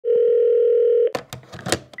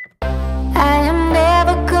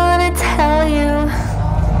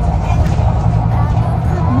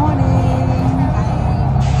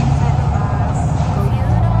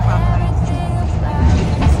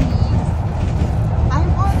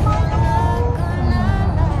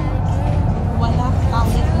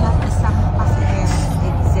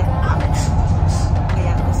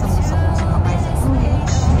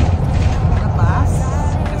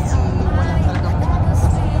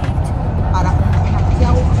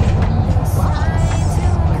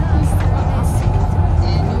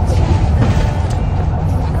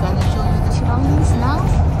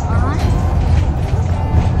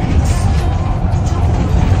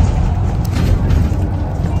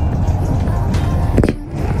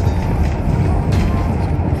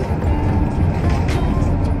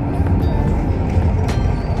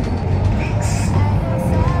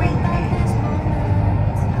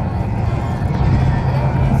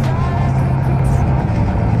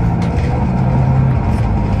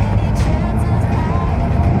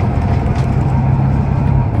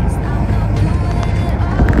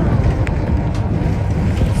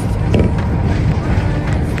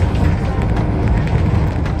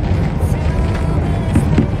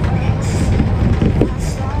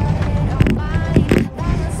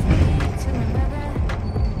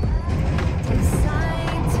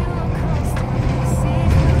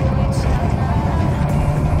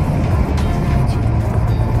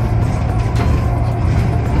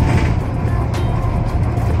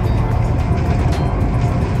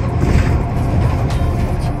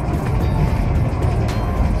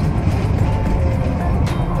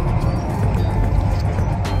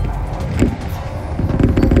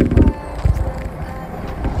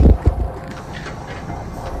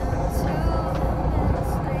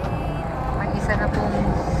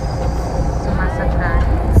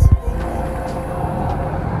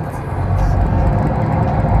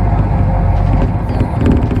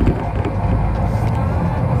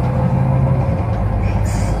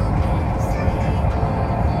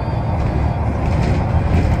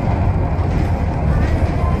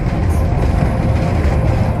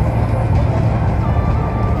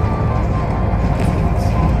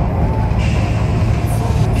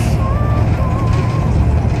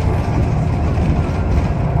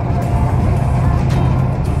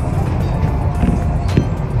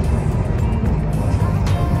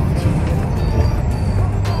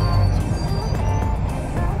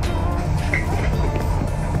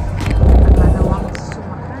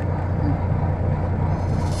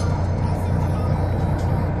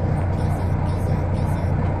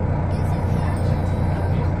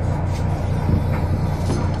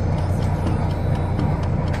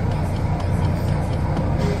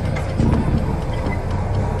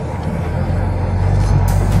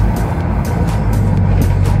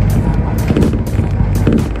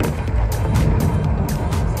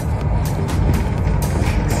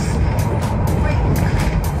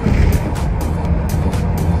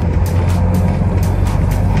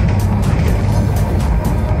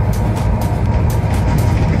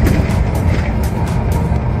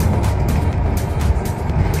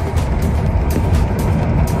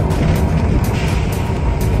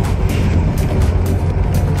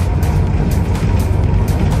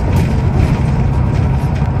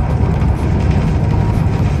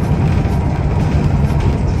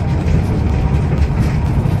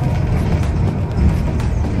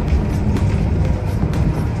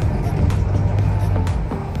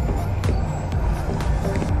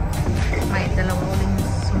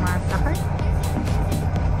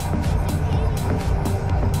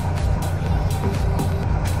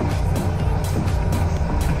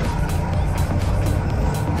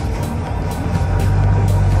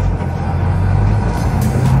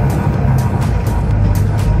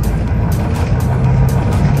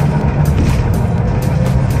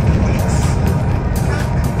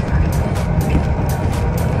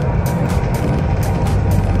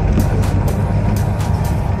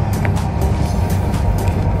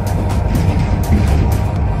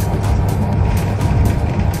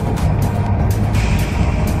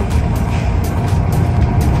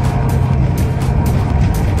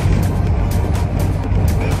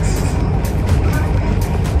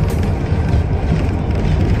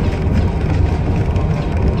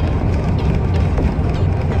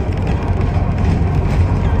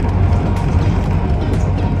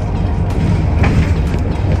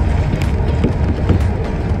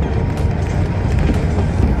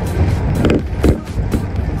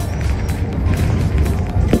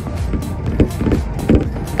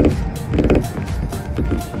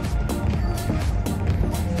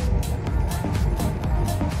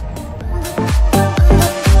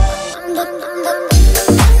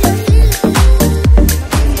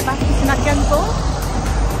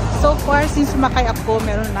sumakay ako,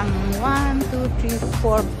 meron ng 1, 2, 3,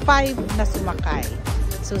 4, 5 na sumakay.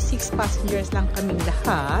 So 6 passengers lang kaming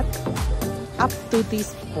lahat up to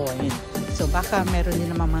this point. So baka meron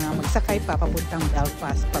din naman mga magsakay pa papuntang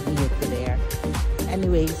Belfast from here to there.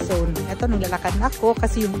 Anyway, so eto naglalakad na ako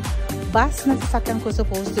kasi yung bus na sasakyan ko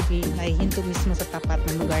supposed to be nahihinto mismo sa tapat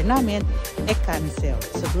ng lugar namin cancel.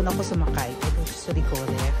 So doon ako sumakay. I don't usually go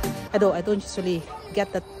there. I don't usually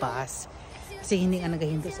get that bus kasi hindi nga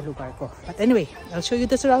nagahinto sa lugar ko. But anyway, I'll show you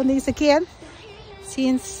the surroundings again.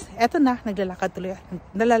 Since eto na, naglalakad tuloy.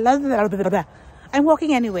 I'm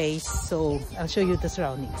walking anyways, so I'll show you the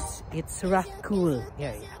surroundings. It's Rathcoole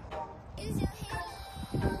area.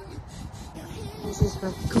 This is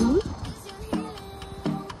Rathcoole.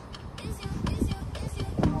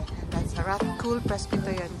 And that's the Rathcoole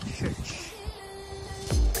Presbyterian Church.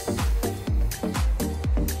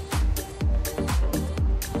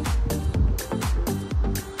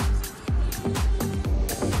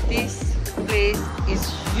 This place is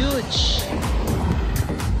huge.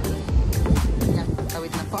 Yan,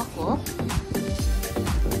 tawid na po ako.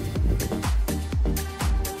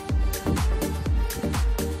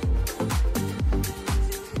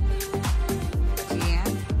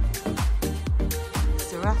 Yan.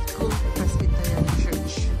 It's the Rathcoole Presbyterian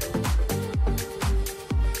Church.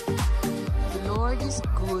 The Lord is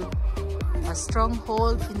good, a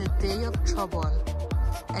stronghold in the day of trouble,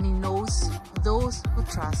 and He knows those who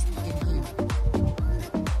trust in Him.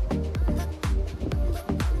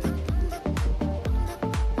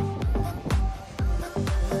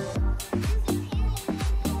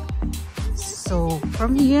 So,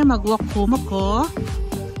 from here, mag-walk home ako.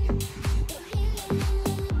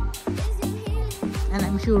 And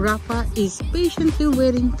I'm sure Rafa is patiently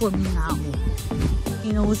waiting for me now.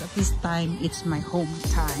 He knows at this time, it's my home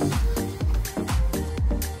time.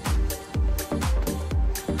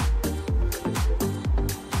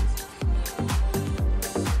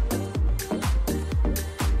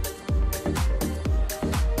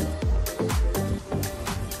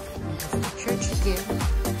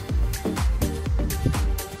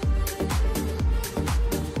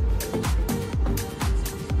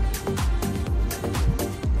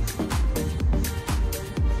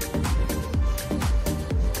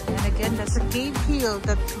 That's a cave hill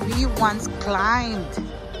that we once climbed,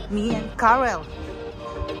 me and Carol.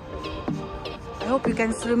 I hope you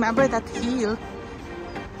can still remember that hill.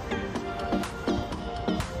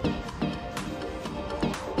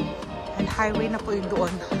 And highway na po yun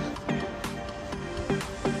doon.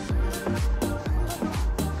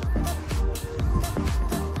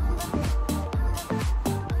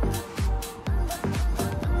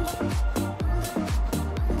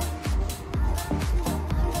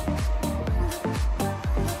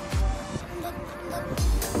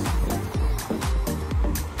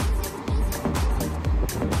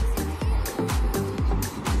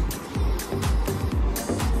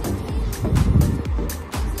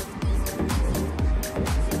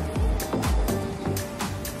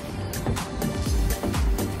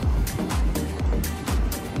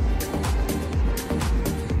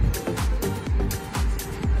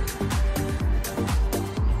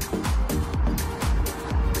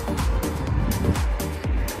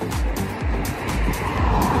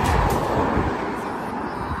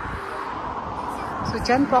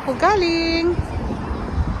 Diyan po ako galing.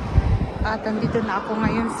 At andito na ako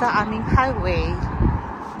ngayon sa aming highway.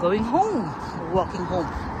 Going home. Walking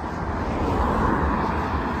home.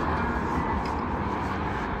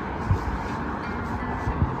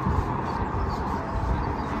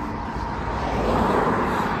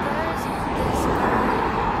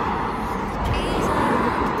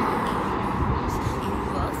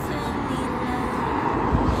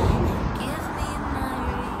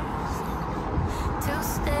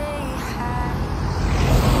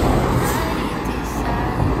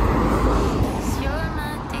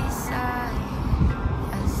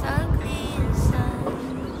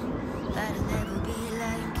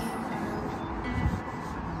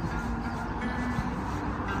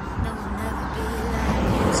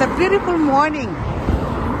 It's a beautiful morning.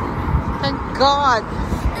 Thank God.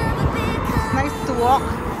 It's nice to walk.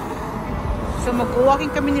 So mag-walking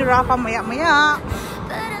kami ni Rafa maya-maya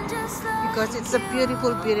because it's a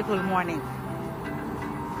beautiful, beautiful morning.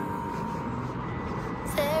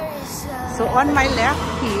 So on my left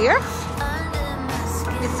here,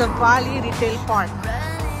 it's a Valley Retail Park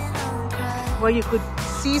where you could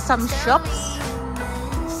see some shops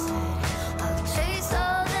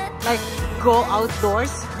like go outdoors.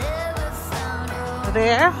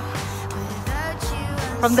 There,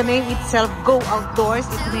 from the name itself, go outdoors,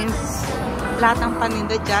 it means Lahat ng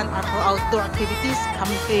paninda dyan are for outdoor activities,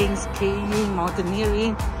 camping, skiing,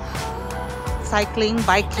 mountaineering, cycling,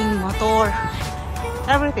 biking, motor,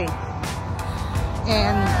 everything.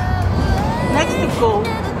 And next to go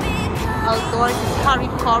outdoors is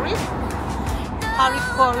Harikori.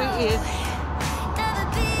 Harikori is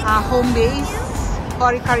home base,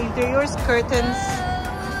 Harikori interiors, curtains,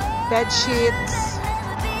 bed sheets.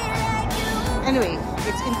 Anyway,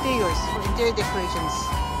 it's interiors for interior decorations.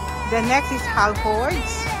 The next is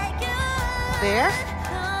Halfords. There,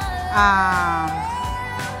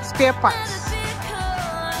 spare parts,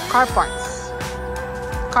 car parts.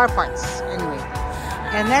 Anyway,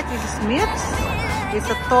 and next is Smith's. It's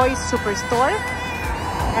a toy superstore.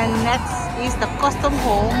 And next is the custom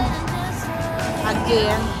home.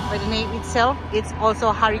 Again, by the name itself, it's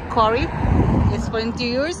also Harikori. It's for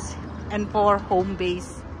interiors and for home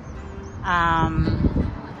base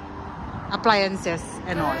appliances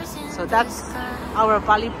and all. So that's our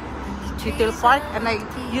Valley Retail Park, and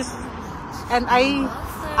I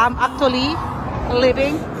am actually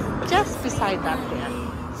living just beside that there.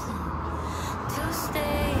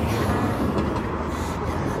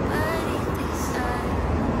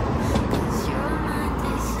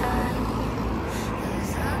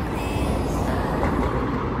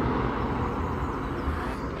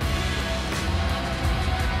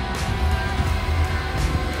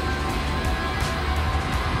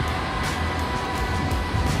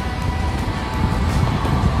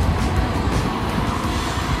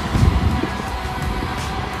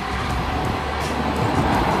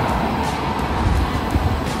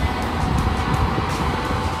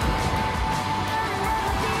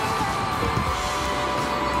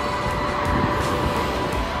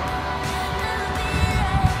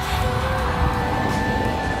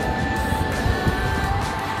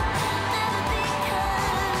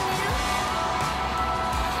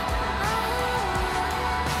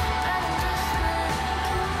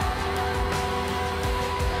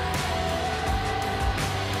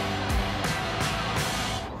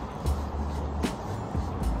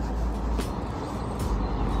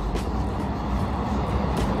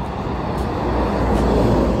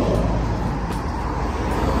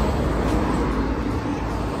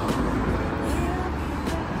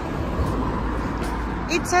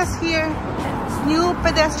 It says here, new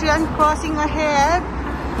pedestrian crossing ahead.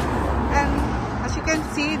 And as you can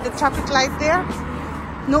see, the traffic light there.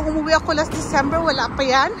 Nung umuwi ako last December, wala pa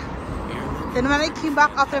yan. Then when I came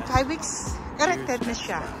back after 5 weeks, erected na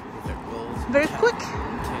siya. Very quick.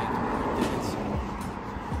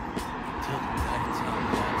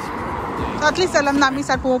 So at least alam namin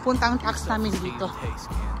saan pumupunta ang tax namin dito.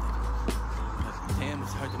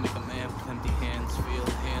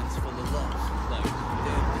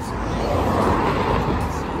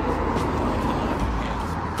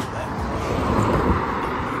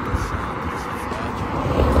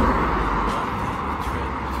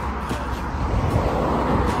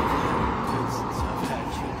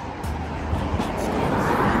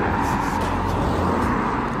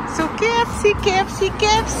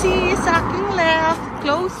 KFC sa aking left,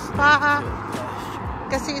 close pa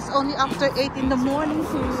kasi it's only after 8 in the morning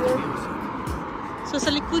here. So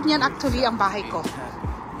sa likod niyan actually ang bahay ko.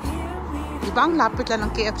 Diba ang lapit lang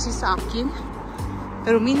ng KFC sa akin,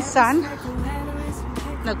 pero minsan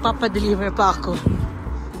nagpapadeliver pa ako.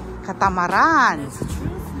 Katamaran.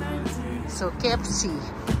 So KFC,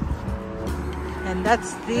 and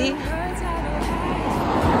that's the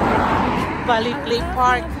Valley Play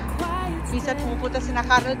Park. Minsan pumupunta si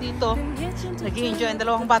Nakano dito. Nag-i-enjoy ang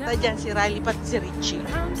dalawang bata dyan, si Riley pat si Richie.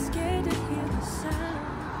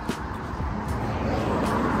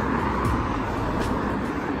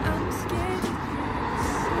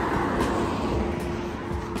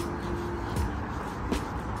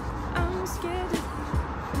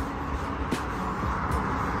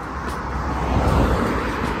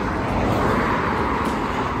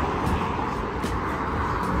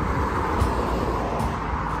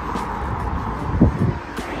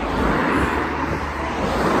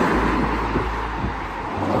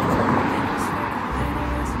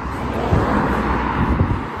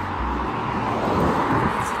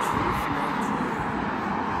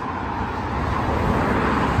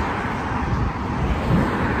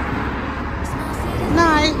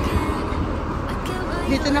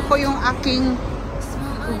 Dito na po yung aking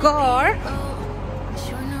lugar.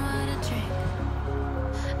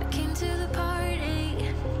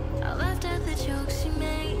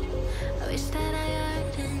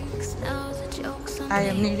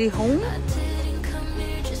 I am nearly home.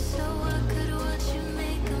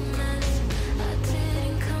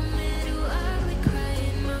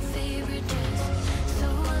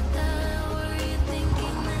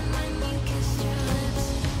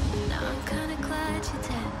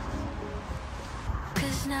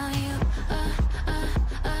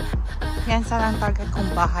 sana ang target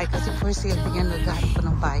kong bahay kasi for sale din yan, naghahanap ko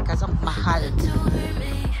ng bahay kasi ang mahal.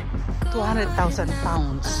 200,000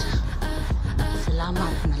 pounds.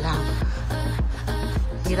 Salamat na lang.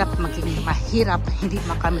 Hirap maging mahirap, hindi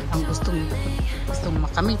makamit ang gustong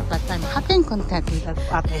makamit, but I'm happy and content with that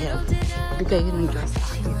what I have. Bigay yun ng Diyos sa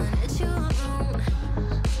akin.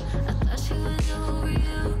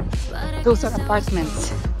 Those are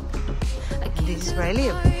apartments. And this is where I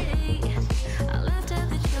live.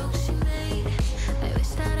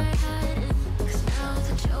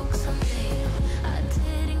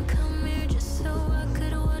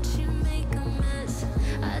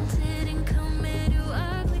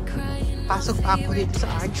 Pasok pa ako dito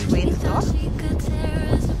sa archway na to.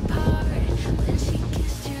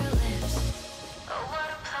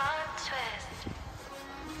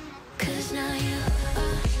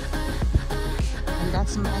 And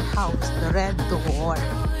that's my house, the red door.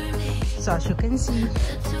 So as you can see,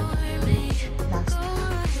 that's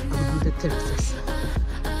the terraces.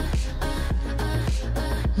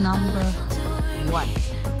 Number 1.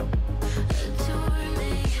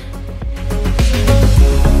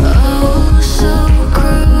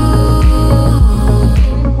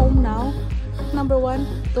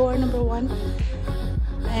 Door number 1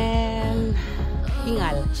 and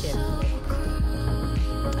hingal.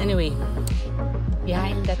 Anyway,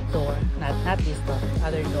 behind that door, not this door,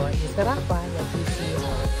 other door is the Rafa. Let me see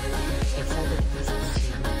how excited this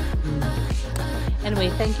is. Anyway,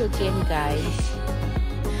 thank you again guys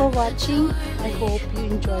for watching. I hope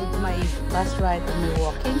you enjoyed my bus ride and my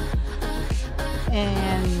walking,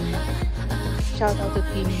 and shout out to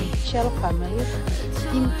Team Shell Family,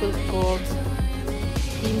 Team Gold,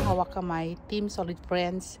 Team Hawakamay, Team Solid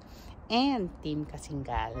Friends, and Team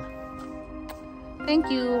Kasinggal.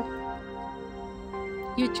 Thank you,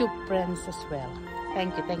 YouTube friends as well.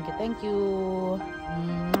 Thank you, thank you, thank you.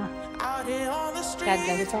 God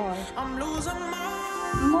bless us all.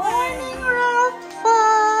 Morning, Rafa!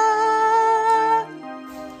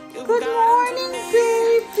 Good morning,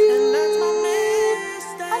 baby!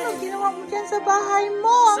 Ano ginawa mo dyan sa bahay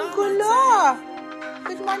mo? Ang gulo!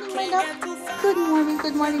 Good morning, my love. Good morning,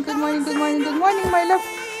 good morning, good morning, good morning, good morning, my love.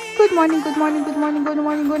 Good morning, good morning, good morning, good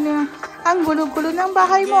morning, good morning. Ang gulo-gulo ng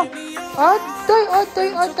bahay mo. Otoy,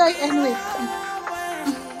 otoy, otoy. Anyway.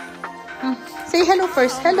 Say hello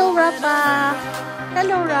first. Hello, Rafa.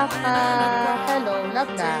 Hello, Rafa. Hello,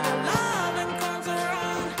 love love.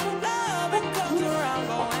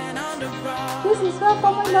 This is Rafa,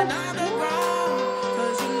 my love.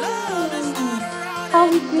 How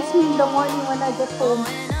he gives me in the morning when I get home.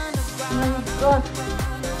 Oh my God.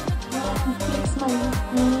 He takes my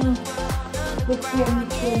look here,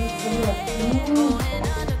 look here, look here.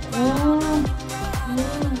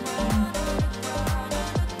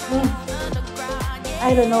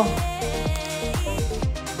 I don't know.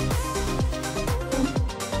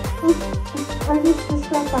 I miss this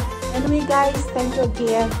Rafa. Anyway guys, thank you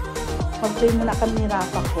again. Mag-play muna kami ni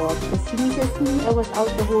Rafa ko because he misses me. I was out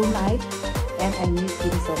the whole night. And I miss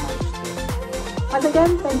him so much too. Once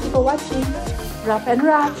again, thank you for watching. Rough and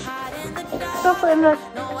Rush. Rough and Rush.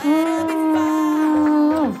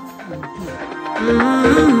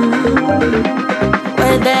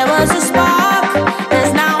 Where there was a spark.